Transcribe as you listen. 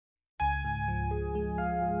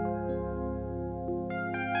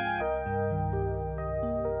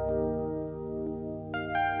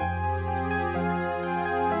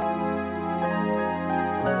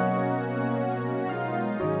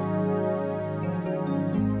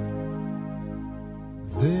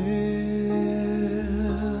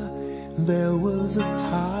There was a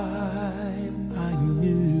time I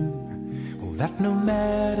knew that no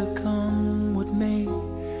matter come what may,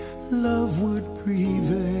 love would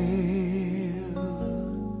prevail.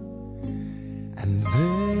 And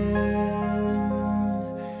then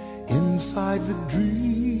inside the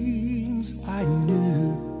dreams I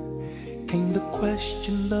knew came the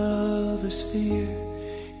question lovers fear,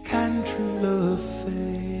 can true love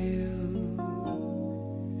fail?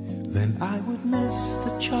 Then I would miss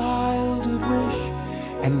the childhood wish,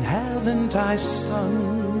 and haven't I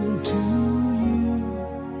sung to you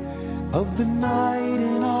of the knight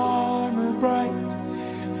in armor bright,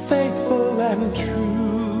 faithful and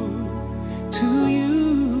true to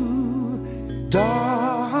you,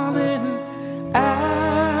 darling,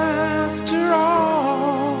 after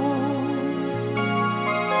all.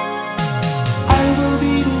 I will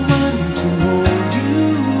be the one to hold you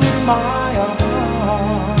in my